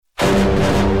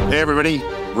Hey everybody,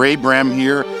 Ray Brem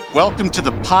here. Welcome to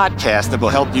the podcast that will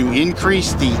help you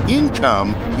increase the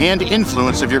income and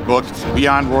influence of your book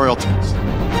beyond royalties.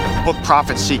 Book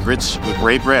Profit Secrets with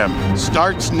Ray Brem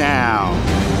starts now.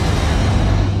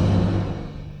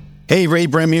 Hey, Ray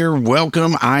Brem here.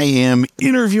 Welcome. I am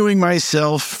interviewing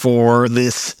myself for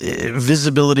this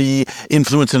visibility,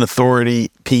 influence, and authority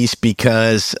piece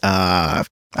because I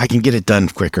can get it done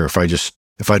quicker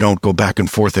if I don't go back and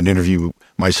forth and interview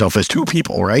myself as two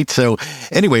people, right? So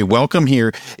anyway, welcome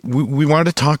here. We want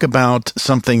to talk about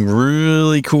something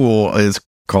really cool. It's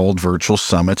called virtual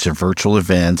summits or virtual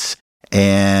events.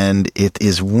 And it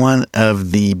is one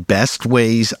of the best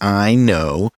ways I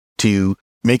know to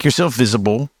make yourself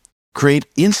visible, create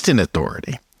instant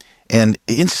authority. And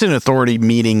instant authority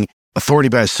meaning authority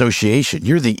by association.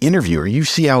 You're the interviewer. You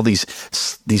see how these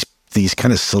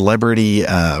kind of celebrity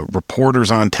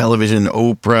reporters on television, the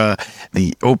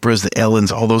Oprahs, the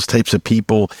Ellens, all those types of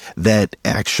people that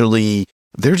actually,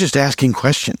 they're just asking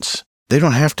questions. They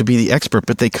don't have to be the expert,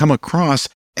 but they come across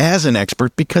as an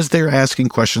expert because they're asking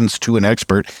questions to an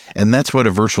expert. And that's what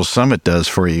a virtual summit does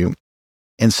for you.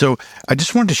 And so I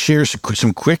just wanted to share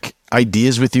some quick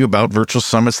ideas with you about virtual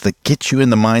summits that get you in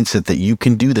the mindset that you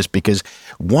can do this because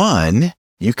one,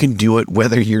 you can do it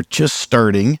whether you're just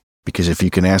starting, because if you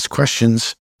can ask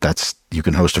questions, you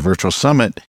can host a virtual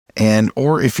summit.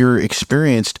 Or if you're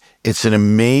experienced, it's an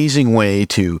amazing way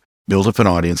to build up an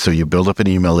audience. So you build up an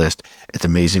email list. It's an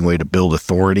amazing way to build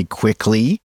authority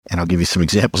quickly. And I'll give you some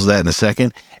examples of that in a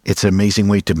second. It's an amazing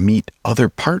way to meet other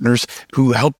partners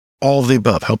who help all of the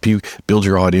above, help you build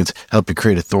your audience, help you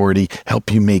create authority,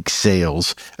 help you make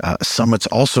sales. Summits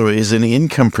also is an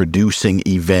income producing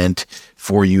event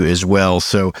for you as well.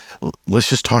 So let's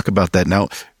just talk about that. Now,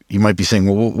 you might be saying,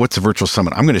 well, what's a virtual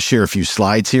summit? I'm going to share a few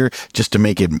slides here just to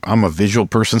make it, I'm a visual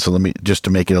person, so just to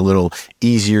make it a little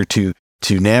easier to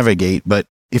navigate. But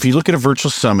if you look at a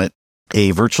virtual summit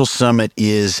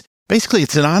is basically,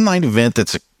 it's an online event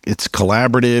it's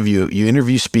collaborative. You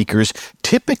interview speakers.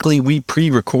 Typically, we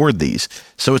pre-record these.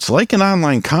 So it's like an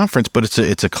online conference, but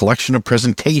it's a collection of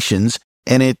presentations,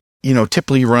 and it,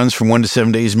 typically runs from 1 to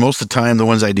 7 days. Most of the time, the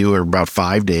ones I do are about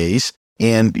 5 days.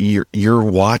 And you're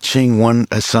watching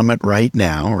a summit right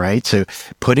now, right? So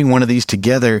putting one of these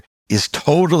together is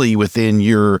totally within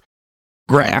your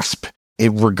grasp,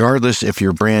 regardless if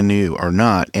you're brand new or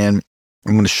not. And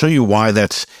I'm going to show you why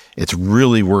it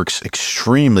really works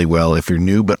extremely well if you're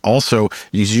new, but also,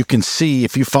 as you can see,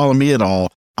 if you follow me at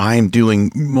all, I'm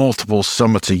doing multiple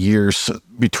summits a year,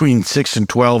 between 6 and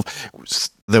 12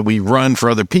 that we run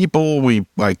for other people.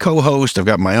 I co-host, I've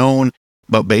got my own.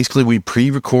 But basically, we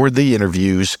pre-record the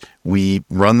interviews. We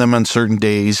run them on certain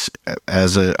days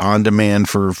as on-demand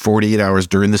for 48 hours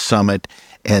during the summit.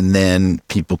 And then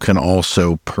people can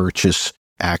also purchase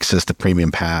access to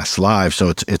Premium Pass Live.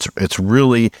 So it's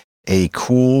really a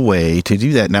cool way to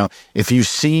do that. Now, if you've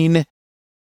seen,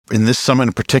 in this summit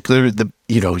in particular,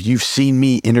 you've seen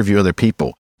me interview other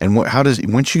people. And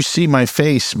once you see my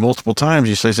face multiple times,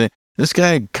 you say, this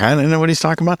guy kind of know what he's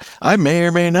talking about? I may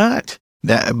or may not.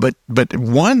 But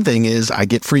one thing is I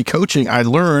get free coaching. I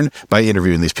learn by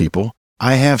interviewing these people.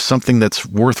 I have something that's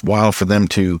worthwhile for them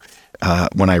to,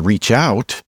 when I reach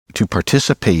out, to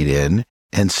participate in.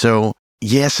 And so,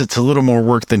 yes, it's a little more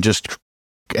work than just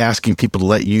asking people to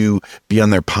let you be on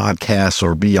their podcasts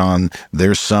or be on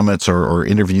their summits or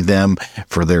interview them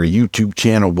for their YouTube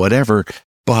channel, whatever.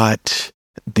 But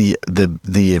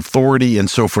the authority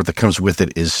and so forth that comes with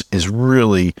it is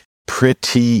really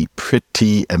pretty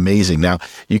amazing. Now,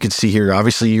 you can see here,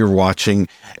 obviously you're watching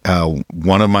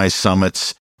one of my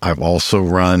summits. I've also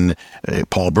run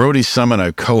Paul Brody's summit.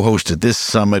 I've co-hosted this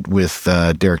summit with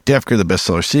Derek Defker, the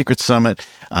Bestseller Secrets Summit.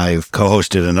 I've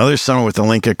co-hosted another summit with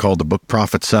Alinka called the Book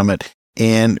Profit Summit.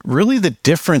 And really the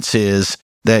difference is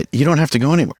that you don't have to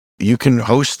go anywhere. You can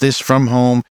host this from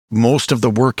home. Most of the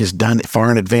work is done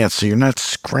far in advance, so you're not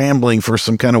scrambling for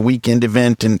some kind of weekend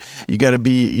event and you got to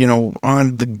be,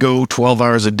 on the go 12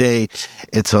 hours a day.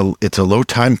 It's a low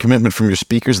time commitment from your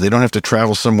speakers. They don't have to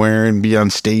travel somewhere and be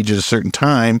on stage at a certain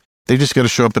time. They just got to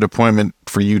show up at an appointment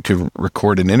for you to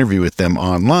record an interview with them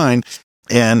online.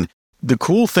 And the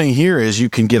cool thing here is you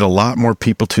can get a lot more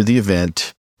people to the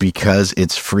event because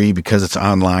it's free, because it's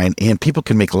online, and people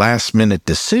can make last-minute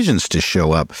decisions to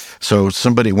show up. So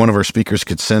one of our speakers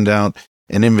could send out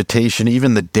an invitation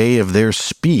even the day of their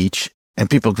speech,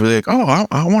 and people could be like, oh,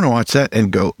 I want to watch that,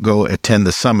 and go attend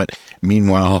the summit.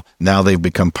 Meanwhile, now they've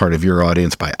become part of your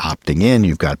audience by opting in.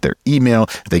 You've got their email.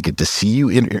 They get to see you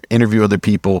interview other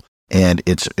people, and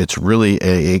it's really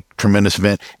a tremendous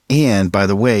event. And by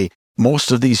the way,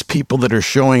 most of these people that are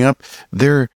showing up,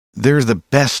 they're they're the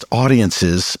best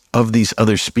audiences of these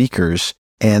other speakers.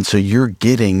 And so you're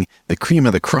getting the cream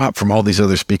of the crop from all these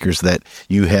other speakers that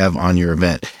you have on your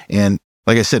event. And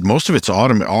like I said, most of it's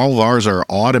automated. All of ours are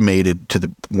automated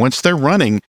once they're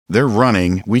running, they're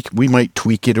running. We might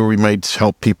tweak it, or we might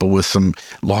help people with some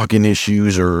login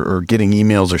issues or getting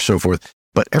emails or so forth.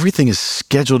 But everything is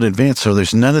scheduled in advance. So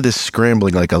there's none of this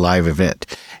scrambling like a live event.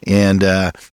 And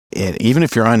even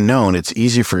if you're unknown, it's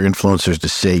easy for influencers to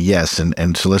say yes.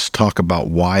 And so let's talk about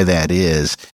why that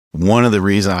is. One of the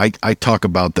reasons I talk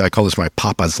about, I call this my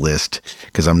Papa's list,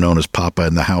 because I'm known as Papa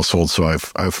in the household. So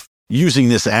I've using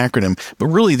this acronym, but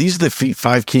really these are the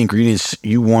 5 key ingredients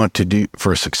you want to do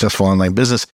for a successful online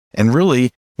business. And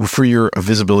really for your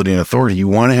visibility and authority, you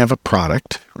want to have a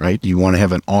product, right? You want to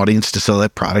have an audience to sell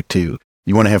that product to.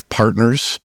 You want to have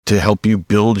partners to help you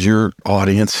build your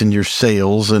audience and your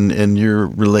sales and your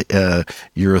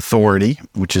authority,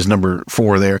 which is number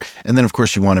 4 there. And then of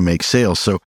course you want to make sales.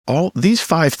 So all these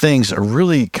 5 things are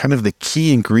really kind of the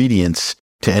key ingredients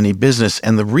to any business.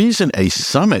 And the reason a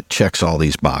summit checks all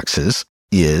these boxes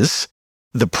is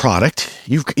the product.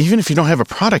 Even if you don't have a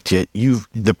product yet,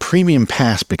 the premium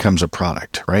pass becomes a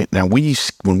product, right? Now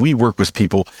when we work with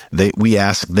people, we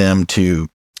ask them to,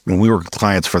 when we work with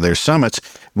clients for their summits,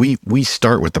 we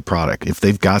start with the product. If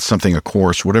they've got something, a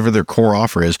course, whatever their core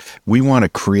offer is, we want to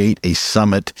create a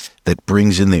summit that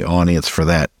brings in the audience for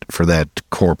that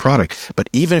core product.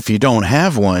 But even if you don't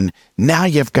have one, now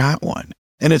you've got one.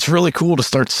 And it's really cool to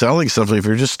start selling something if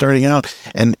you're just starting out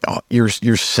and you're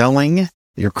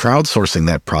crowdsourcing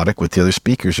that product with the other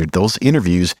speakers. Those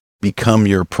interviews become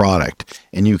your product,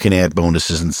 and you can add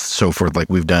bonuses and so forth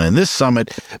like we've done in this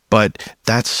summit, but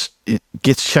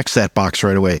checks that box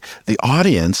right away. The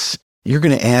audience, you're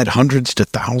going to add hundreds to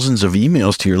thousands of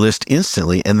emails to your list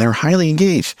instantly, and they're highly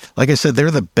engaged. Like I said, they're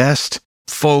the best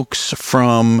folks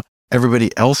from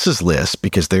everybody else's list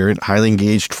because they're highly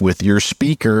engaged with your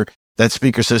speaker. That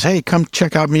speaker says, hey, come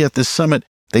check out me at this summit.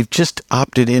 They've just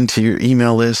opted into your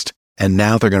email list, and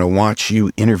now they're going to watch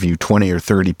you interview 20 or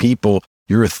 30 people.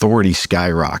 Your authority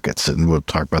skyrockets, and we'll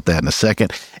talk about that in a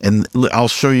second. And I'll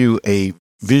show you a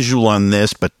visual on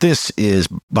this, but this is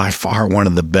by far one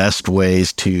of the best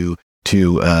ways to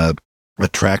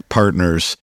attract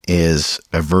partners is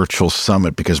a virtual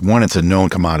summit, because one, it's a known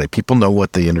commodity. People know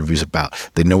what the interview's about.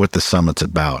 They know what the summit's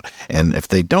about. And if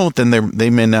they don't, then they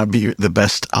may not be the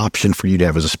best option for you to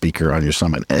have as a speaker on your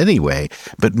summit anyway.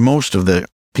 But most of the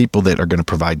people that are going to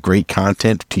provide great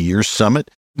content to your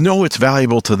summit know it's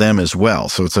valuable to them as well.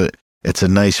 So it's a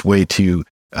nice way to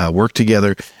work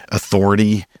together.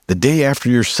 Authority. The day after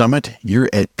your summit, you're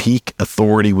at peak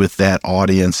authority with that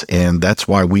audience. And that's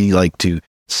why we like to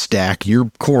stack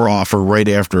your core offer right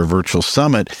after a virtual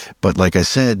summit. But like I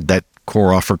said, that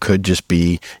core offer could just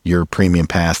be your premium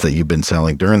pass that you've been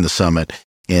selling during the summit.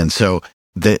 And so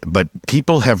but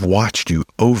people have watched you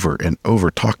over and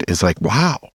over. It's like,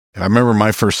 wow. I remember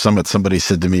my first summit, somebody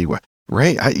said to me,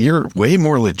 Ray, you're way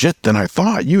more legit than I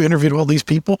thought. You interviewed all these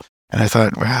people. And I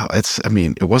thought, wow,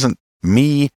 it wasn't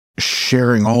me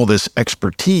sharing all this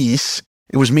expertise.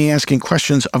 It was me asking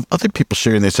questions of other people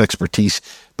sharing this expertise,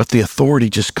 but the authority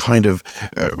just kind of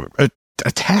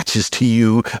attaches to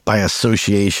you by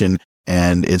association,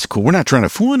 and it's cool. We're not trying to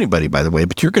fool anybody, by the way,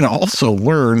 but you're going to also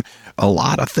learn a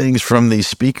lot of things from these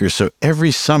speakers. So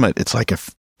every summit, it's like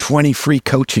 20 free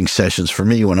coaching sessions for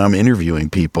me when I'm interviewing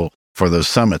people for those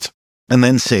summits. And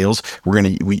then sales,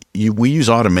 we use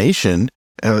automation.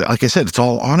 Like I said, it's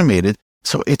all automated.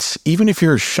 So it's, even if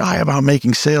you're shy about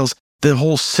making sales, the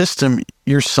whole system,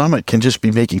 your summit can just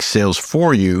be making sales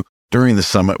for you during the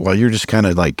summit while you're just kind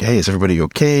of like, hey, is everybody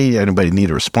okay? Anybody need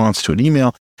a response to an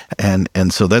email? And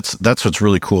so that's what's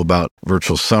really cool about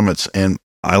virtual summits. And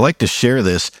I like to share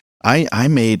this. I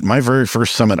made my very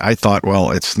first summit. I thought,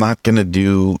 well, it's not going to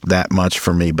do that much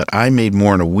for me, but I made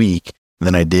more in a week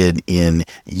than I did in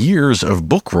years of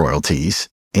book royalties.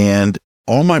 And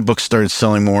all my books started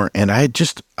selling more. And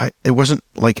it wasn't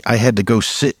like I had to go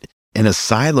sit in a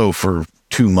silo for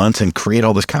 2 months and create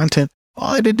all this content.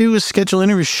 All I had to do was schedule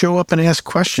interviews, show up and ask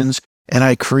questions. And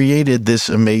I created this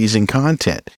amazing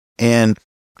content. And,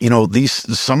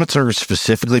 these summits are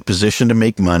specifically positioned to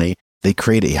make money. They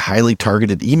create a highly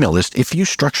targeted email list. If you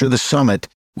structure the summit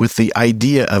with the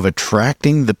idea of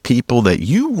attracting the people that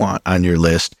you want on your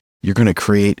list, you're going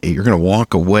to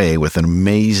walk away with an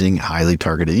amazing, highly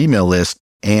targeted email list.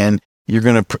 And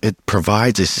it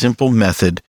provides a simple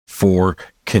method for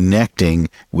connecting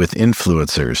with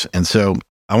influencers. And so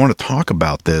I want to talk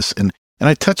about this. And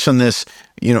I touched on this,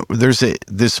 there's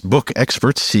this book,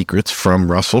 Expert Secrets,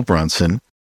 from Russell Brunson,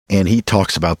 and he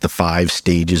talks about the 5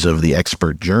 stages of the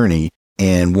expert journey.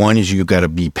 And one is you got to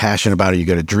be passionate about it. You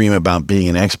got to dream about being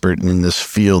an expert in this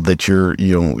field that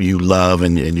you love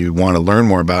and you want to learn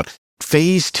more about.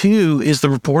 Phase 2 is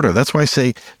the reporter. That's why I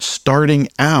say starting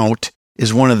out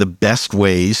is one of the best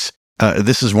ways.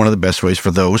 This is one of the best ways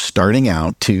for those starting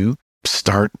out to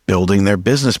start building their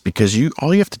business, because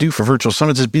all you have to do for virtual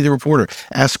summits is be the reporter,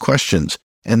 ask questions.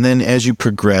 And then as you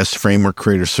progress, framework,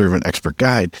 creator, servant, expert,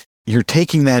 guide, you're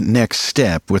taking that next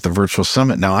step with a virtual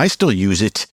summit. Now, I still use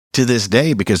it to this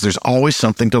day because there's always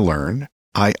something to learn.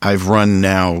 I've run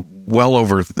now well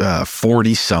over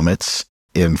 40 summits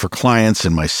for clients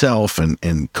and myself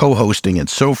and co-hosting and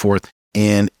so forth.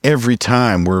 And every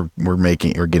time we're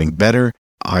getting better.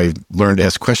 I learned to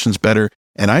ask questions better.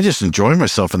 And I just enjoy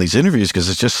myself in these interviews because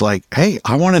it's just like, hey,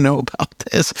 I want to know about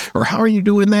this, or how are you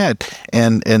doing that?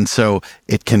 And so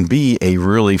it can be a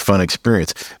really fun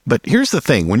experience. But here's the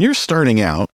thing. When you're starting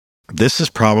out, this is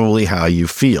probably how you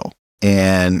feel.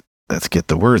 And let's get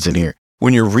the words in here.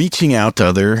 When you're reaching out to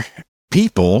other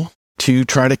people to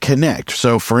try to connect.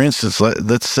 So for instance,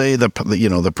 let's say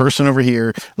the person over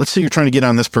here, let's say you're trying to get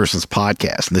on this person's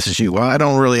podcast and this is you. Well, I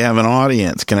don't really have an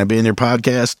audience. Can I be in your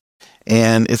podcast?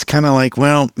 And it's kind of like,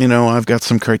 well, I've got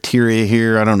some criteria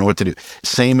here. I don't know what to do.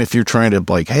 Same if you're trying to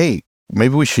like, hey,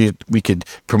 maybe we could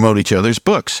promote each other's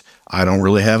books. I don't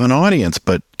really have an audience,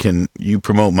 but can you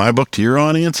promote my book to your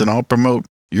audience and I'll promote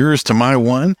yours to my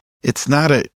one? It's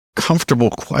not a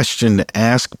comfortable question to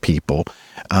ask people.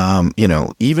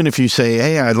 Even if you say,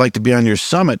 hey, I'd like to be on your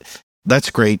summit,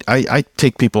 that's great. I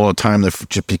take people all the time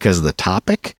just because of the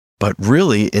topic. But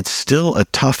really, it's still a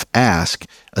tough ask,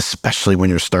 especially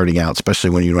when you're starting out, especially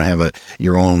when you don't have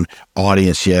your own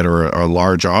audience yet or a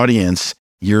large audience.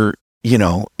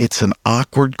 It's an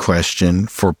awkward question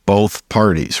for both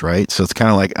parties, right? So it's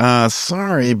kind of like,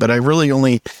 sorry, but I really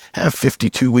only have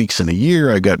 52 weeks in a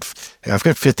year. I've got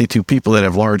 52 people that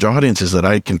have large audiences that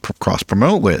I can cross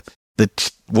promote with.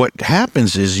 What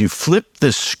happens is you flip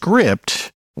the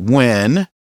script when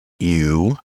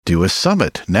you do a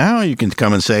summit. Now you can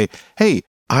come and say, hey,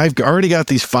 I've already got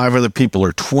these 5 other people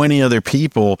or 20 other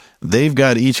people. They've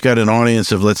each got an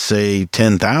audience of, let's say,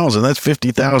 10,000. That's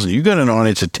 50,000. You got an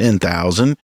audience of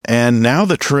 10,000. And now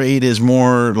the trade is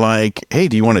more like, hey,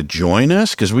 do you want to join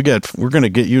us? Because we're going to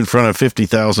get you in front of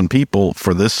 50,000 people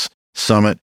for this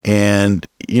summit. And,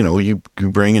 you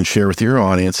bring and share with your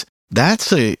audience.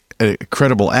 That's a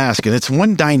credible ask. And it's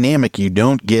one dynamic you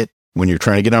don't get when you're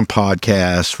trying to get on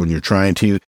podcasts, when you're trying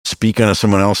to speak on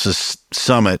someone else's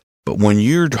summit. But when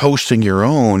you're hosting your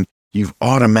own, you've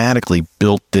automatically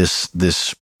built this,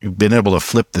 you've been able to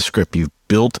flip the script. You've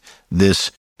built this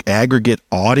aggregate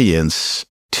audience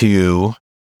to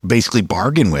basically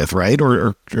bargain with, right?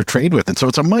 Or trade with. And so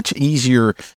it's a much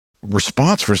easier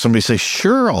response for somebody to say,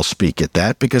 sure, I'll speak at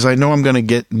that because I know I'm going to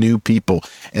get new people.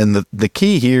 And the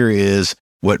key here is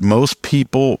what most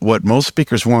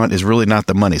speakers want is really not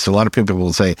the money. So a lot of people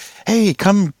will say, hey,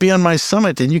 come be on my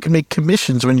summit and you can make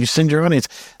commissions when you send your audience.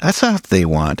 That's not what they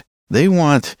want. They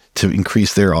want to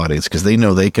increase their audience because they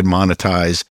know they can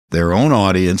monetize their own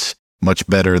audience much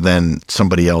better than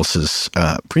somebody else's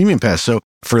premium pass. So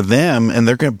for them, and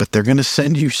they're going to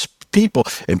send you people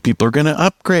and people are going to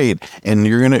upgrade and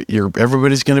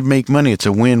everybody's going to make money. It's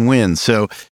a win-win. So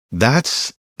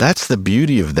that's the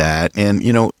beauty of that. And,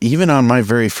 even on my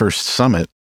very first summit,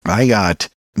 I got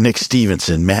Nick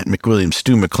Stevenson, Matt McWilliams,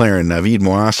 Stu McLaren, Naveed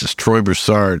Moassis, Troy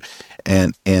Broussard,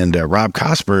 and Rob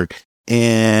Kosberg,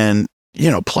 and,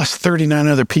 plus 39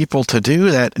 other people to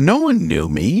do that. No one knew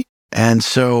me. And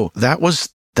so that was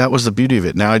the beauty of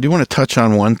it. Now, I do want to touch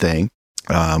on one thing.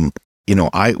 I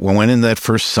went in that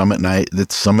first summit night.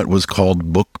 That summit was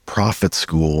called Book Profit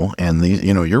School. And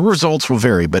your results will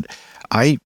vary, but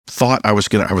I thought I was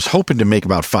hoping to make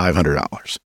about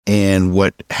 $500. And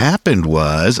what happened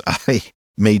was I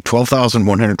made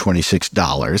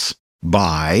 $12,126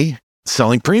 by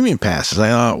selling premium passes. I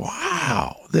thought,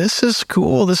 wow, this is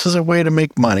cool. This is a way to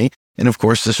make money. And of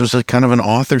course, this was a kind of an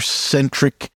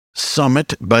author-centric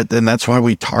summit, but then that's why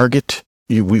we target,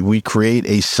 we create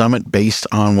a summit based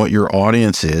on what your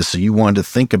audience is. So you want to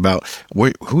think about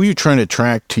who you're trying to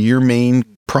attract to your main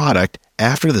product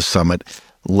after the summit.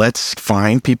 Let's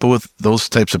find people with those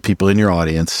types of people in your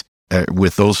audience,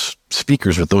 with those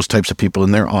speakers, with those types of people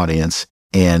in their audience,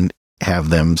 and have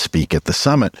them speak at the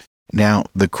summit. Now,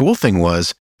 the cool thing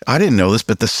was, I didn't know this,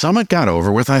 but the summit got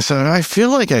over with. I said, I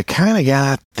feel like I kind of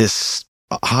got this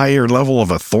higher level of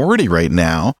authority right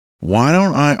now. Why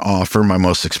don't I offer my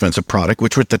most expensive product,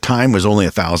 which at the time was only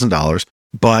 $1,000,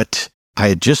 but I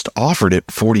had just offered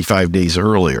it 45 days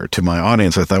earlier to my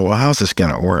audience. I thought, well, how's this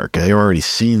going to work? I already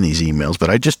seen these emails, but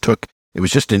I just took It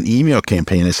was just an email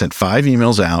campaign. I sent 5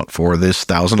 emails out for this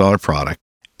 $1,000 product,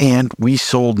 and we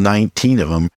sold 19 of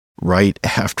them right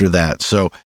after that. So,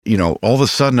 all of a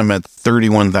sudden I'm at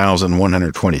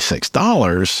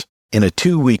 $31,126 in a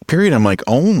 2-week period. I'm like,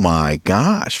 oh my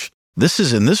gosh, this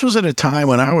was at a time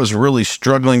when I was really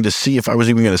struggling to see if I was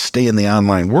even going to stay in the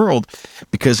online world,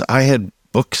 because I had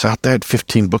books out there,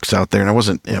 15 books out there, and I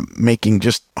wasn't making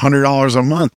just $100 a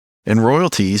month in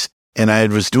royalties. And I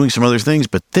was doing some other things,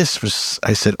 but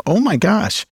I said, oh my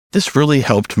gosh, this really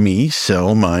helped me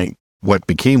sell what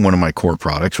became one of my core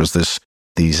products, was these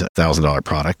 $1,000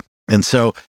 product. And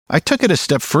so I took it a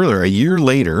step further. A year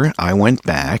later, I went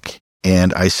back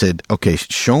and I said, okay,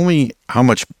 show me how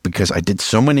much, because I did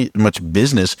much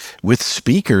business with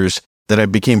speakers that I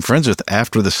became friends with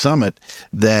after the summit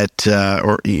that,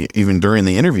 even during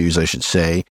the interviews, I should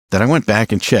say, that I went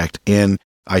back and checked. And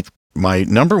my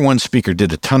number one speaker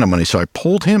did a ton of money. So I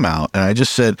pulled him out and I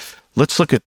just said, let's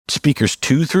look at speakers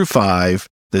 2 through 5,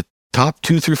 the top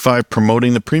 2 through 5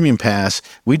 promoting the Premium Pass.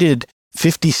 We did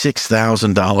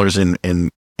 $56,000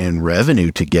 in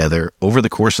revenue together over the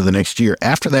course of the next year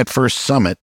after that first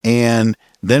summit. And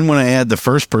then when I add the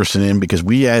first person in, because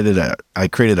I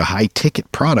created a high ticket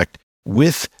product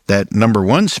with that number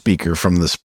one speaker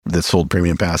that sold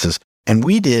Premium Passes, and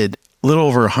we did a little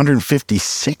over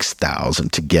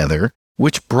 $156,000 together,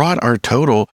 which brought our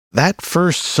total. That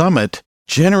first summit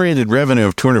generated revenue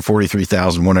of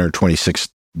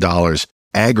 $243,126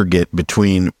 aggregate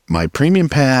between my Premium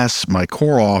Pass, my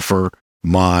core offer,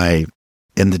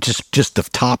 just the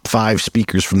top 5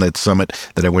 speakers from that summit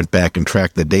that I went back and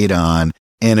tracked the data on.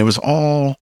 And it was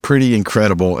all pretty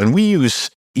incredible. And we use,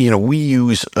 in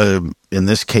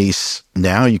this case,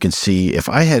 now you can see if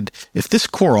this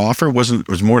core offer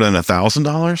was more than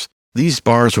 $1,000, these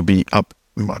bars would be up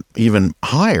even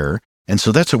higher. And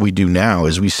so that's what we do now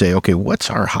is we say, okay, what's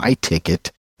our high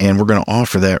ticket? And we're going to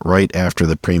offer that right after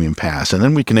the Premium Pass. And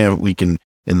then we can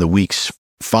in the weeks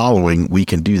following, we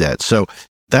can do that. So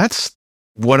that's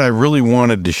what I really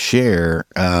wanted to share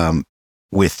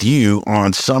with you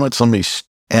on summits.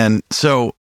 And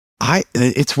so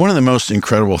it's one of the most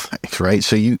incredible things, right?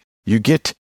 So you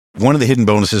get, one of the hidden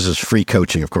bonuses is free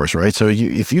coaching, of course, right? So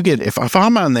if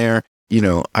I'm on there,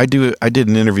 I did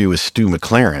an interview with Stu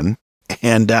McLaren,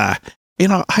 and I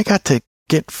got to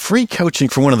get free coaching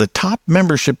for one of the top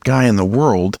membership guy in the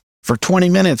world for 20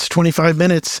 minutes, 25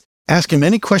 minutes. Ask him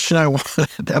any question I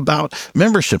wanted about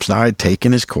memberships. Now, I'd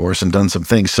taken his course and done some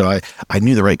things, so I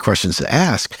knew the right questions to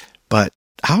ask. But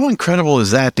how incredible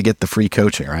is that to get the free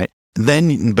coaching, right?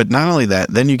 But not only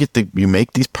that, then you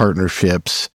make these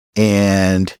partnerships,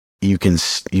 and you can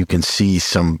see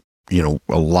some, a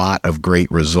lot of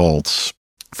great results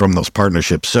from those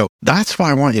partnerships. So that's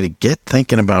why I want you to get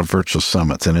thinking about virtual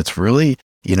summits. And it's really,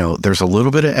 there's a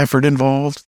little bit of effort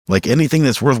involved. Like anything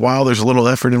that's worthwhile, there's a little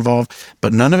effort involved,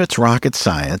 but none of it's rocket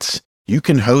science. You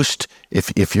can host,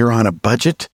 if you're on a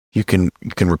budget, you can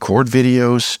record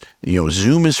videos.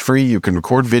 Zoom is free. You can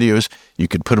record videos. You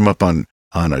can put them up on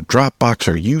a Dropbox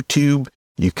or YouTube.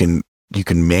 You can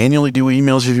manually do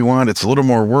emails if you want. It's a little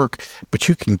more work, but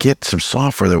you can get some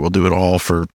software that will do it all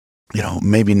for,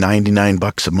 maybe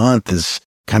 $99 a month is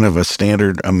kind of a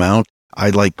standard amount.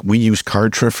 We use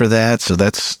Kartra for that. So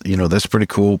that's pretty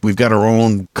cool. We've got our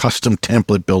own custom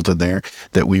template built in there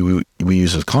that we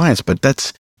use as clients,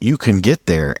 but you can get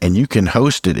there and you can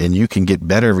host it and you can get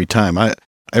better every time.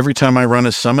 Every time I run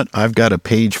a summit, I've got a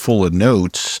page full of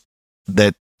notes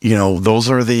that, those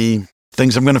are the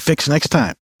things I'm going to fix next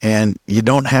time. And you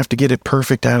don't have to get it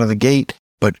perfect out of the gate,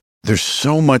 but there's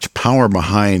so much power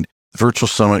behind Virtual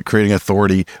Summit Creating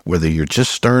Authority, whether you're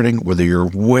just starting, whether you're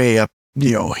way up,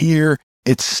 here,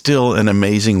 it's still an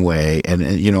amazing way. And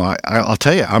I'll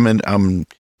tell you, I'm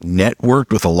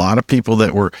networked with a lot of people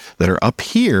that are up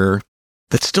here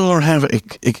that still don't have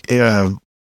a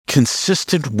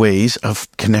consistent ways of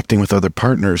connecting with other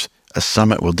partners. A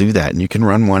summit will do that. And you can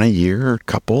run one a year or a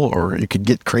couple, or you could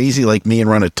get crazy like me and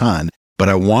run a ton. But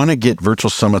I want to get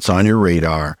virtual summits on your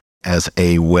radar as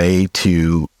a way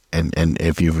to, and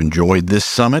if you've enjoyed this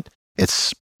summit,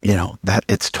 it's, that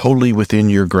it's totally within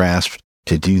your grasp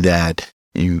to do that.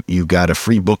 You got a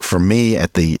free book from me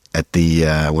at the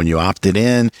when you opted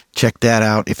in. Check that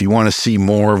out. If you want to see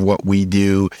more of what we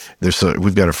do,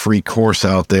 we've got a free course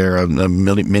out there, a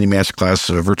mini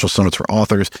masterclass of virtual summits for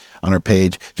authors on our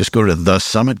page. Just go to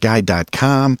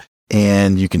thesummitguide.com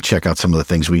and you can check out some of the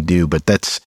things we do. But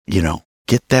that's,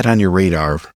 get that on your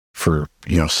radar for,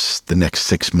 the next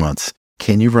 6 months.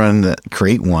 Can you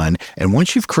create one? And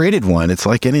once you've created one, it's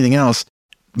like anything else.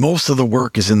 Most of the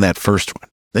work is in that first one.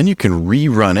 Then you can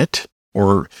rerun it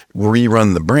or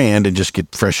rerun the brand and just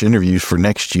get fresh interviews for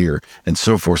next year and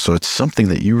so forth. So it's something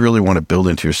that you really want to build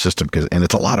into your system, and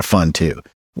it's a lot of fun too.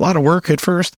 A lot of work at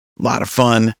first, a lot of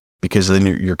fun, because then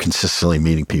you're consistently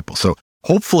meeting people. So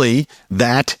hopefully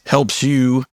that helps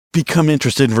you become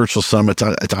interested in virtual summits.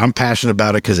 I'm passionate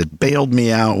about it because it bailed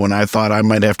me out when I thought I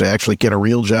might have to actually get a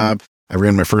real job. I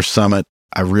ran my first summit.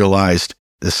 I realized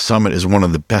this summit is one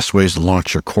of the best ways to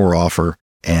launch your core offer,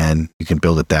 and you can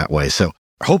build it that way. So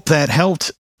I hope that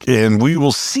helped, and we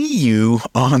will see you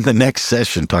on the next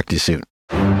session. Talk to you soon.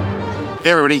 Hey,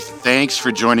 everybody. Thanks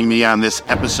for joining me on this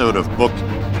episode of Book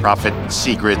Profit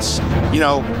Secrets. You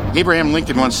know, Abraham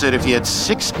Lincoln once said if he had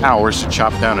 6 hours to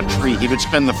chop down a tree, he would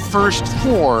spend the first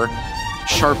 4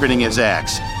 sharpening his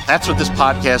axe. That's what this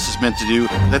podcast is meant to do.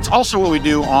 That's also what we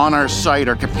do on our site,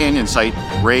 our companion site,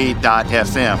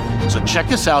 ray.fm. So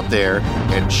check us out there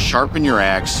and sharpen your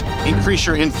axe, increase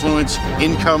your influence,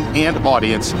 income, and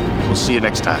audience. We'll see you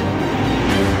next time.